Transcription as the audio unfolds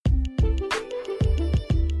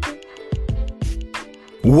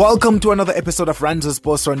Welcome to another episode of Ranzo's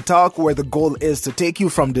Post Run Talk, where the goal is to take you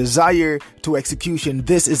from desire to execution.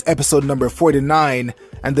 This is episode number 49,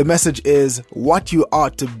 and the message is, what you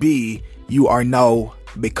ought to be, you are now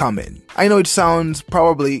becoming. I know it sounds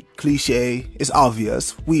probably cliche, it's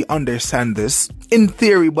obvious, we understand this in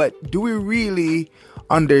theory, but do we really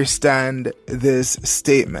understand this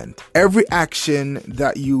statement? Every action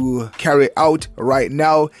that you carry out right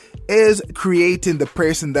now is creating the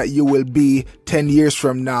person that you will be 10 years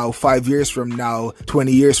from now, 5 years from now,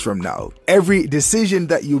 20 years from now. Every decision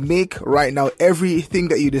that you make right now, everything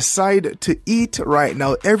that you decide to eat right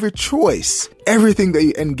now, every choice, everything that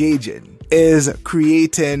you engage in is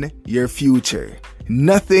creating your future.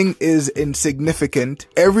 Nothing is insignificant.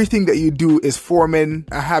 Everything that you do is forming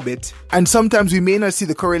a habit. And sometimes we may not see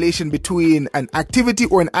the correlation between an activity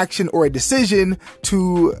or an action or a decision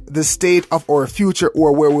to the state of our future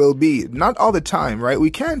or where we'll be. Not all the time, right?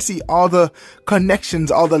 We can't see all the connections,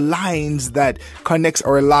 all the lines that connects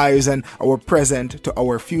our lives and our present to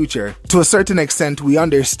our future. To a certain extent, we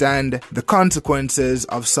understand the consequences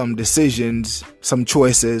of some decisions, some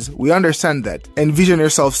choices. We understand that. Envision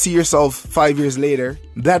yourself, see yourself 5 years later.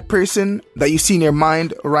 That person that you see in your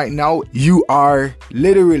mind right now, you are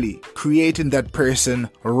literally creating that person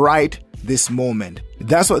right this moment.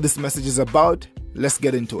 That's what this message is about. Let's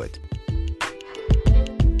get into it.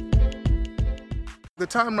 The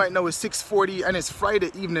time right now is 6:40 and it's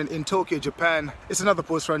Friday evening in Tokyo, Japan. It's another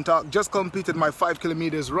Post Run Talk. Just completed my 5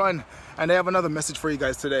 kilometers run and I have another message for you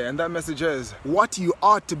guys today. And that message is, what you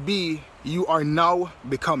ought to be, you are now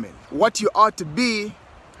becoming. What you ought to be,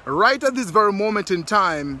 right at this very moment in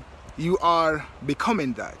time, you are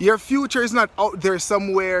becoming that. Your future is not out there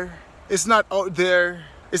somewhere. It's not out there.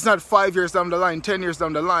 It's not 5 years down the line, 10 years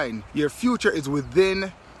down the line. Your future is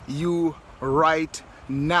within you right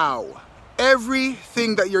now.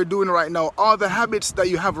 Everything that you're doing right now, all the habits that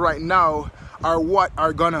you have right now are what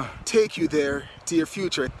are gonna take you there to your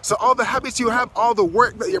future. So all the habits you have, all the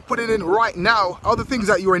work that you're putting in right now, all the things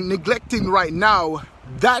that you are neglecting right now,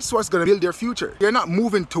 that's what's going to build your future. You're not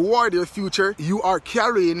moving toward your future, you are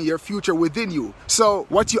carrying your future within you. So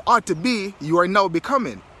what you ought to be, you are now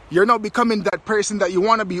becoming. You're not becoming that person that you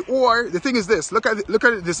want to be. Or the thing is this, look at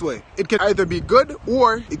it this way. It can either be good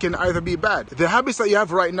or it can either be bad. The habits that you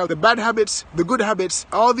have right now, the bad habits, the good habits,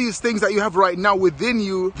 all these things that you have right now within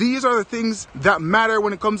you, these are the things that matter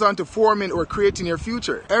when it comes on to forming or creating your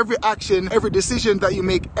future. Every action, every decision that you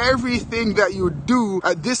make, everything that you do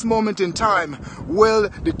at this moment in time will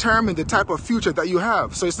determine the type of future that you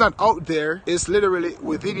have. So it's not out there, it's literally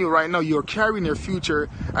within you right now. You're carrying your future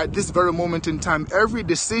at this very moment in time. Every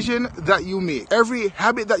decision that you make, every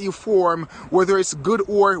habit that you form, whether it's good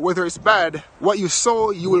or whether it's bad, what you sow,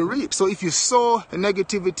 you will reap. So if you sow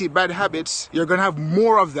negativity, bad habits, you're going to have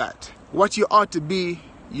more of that. What you ought to be,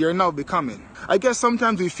 you're now becoming. I guess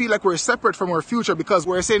sometimes we feel like we're separate from our future because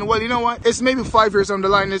we're saying, well, you know what? It's maybe 5 years down the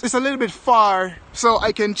line. It's a little bit far, so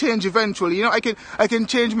I can change eventually. You know, I can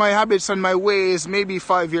change my habits and my ways maybe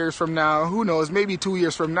 5 years from now. Who knows? Maybe 2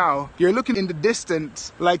 years from now. You're looking in the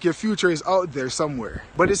distance like your future is out there somewhere.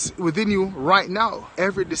 But it's within you right now.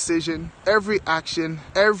 Every decision, every action,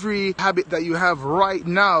 every habit that you have right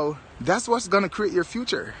now, that's what's going to create your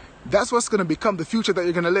future. That's what's going to become the future that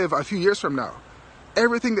you're going to live a few years from now.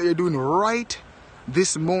 Everything that you're doing right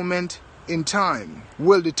this moment in time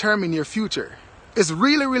will determine your future. It's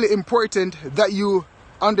really, really important that you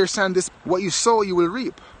understand this. What you sow, you will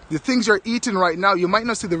reap. The things you're eating right now, you might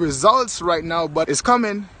not see the results right now, but it's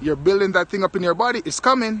coming. You're building that thing up in your body. It's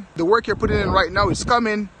coming. The work you're putting in right now, it's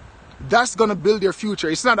coming. That's going to build your future.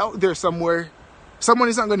 It's not out there somewhere. Someone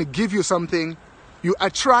is not going to give you something. You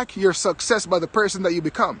attract your success by the person that you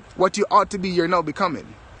become. What you ought to be, you're now becoming.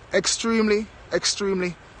 Extremely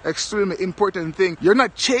important thing. You're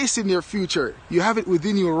not chasing your future. You have it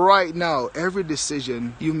within you right now. Every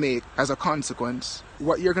decision you make has a consequence.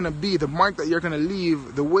 What you're going to be, the mark that you're going to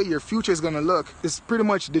leave, the way your future is going to look is pretty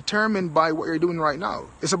much determined by what you're doing right now.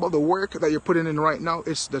 It's about the work that you're putting in right now.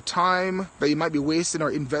 It's the time that you might be wasting or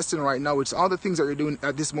investing right now. It's all the things that you're doing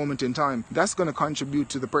at this moment in time. That's going to contribute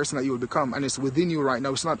to the person that you will become. And it's within you right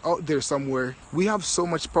now. It's not out there somewhere. We have so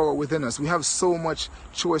much power within us. We have so much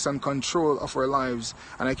choice and control of our lives.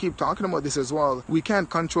 And I keep talking about this as well. We can't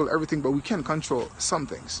control everything, but we can control some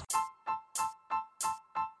things.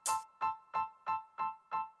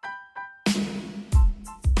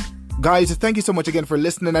 Guys, thank you so much again for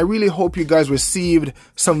listening. I really hope you guys received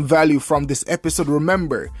some value from this episode.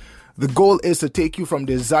 Remember, the goal is to take you from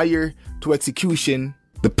desire to execution.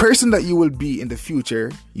 The person that you will be in the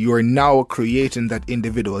future, you are now creating that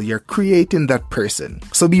individual. You're creating that person.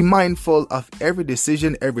 So be mindful of every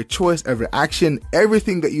decision, every choice, every action,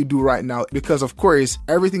 everything that you do right now, because of course,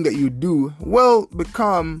 everything that you do will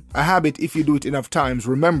become a habit if you do it enough times.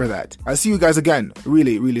 Remember that. I'll see you guys again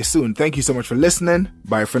really, really soon. Thank you so much for listening.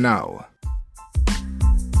 Bye for now.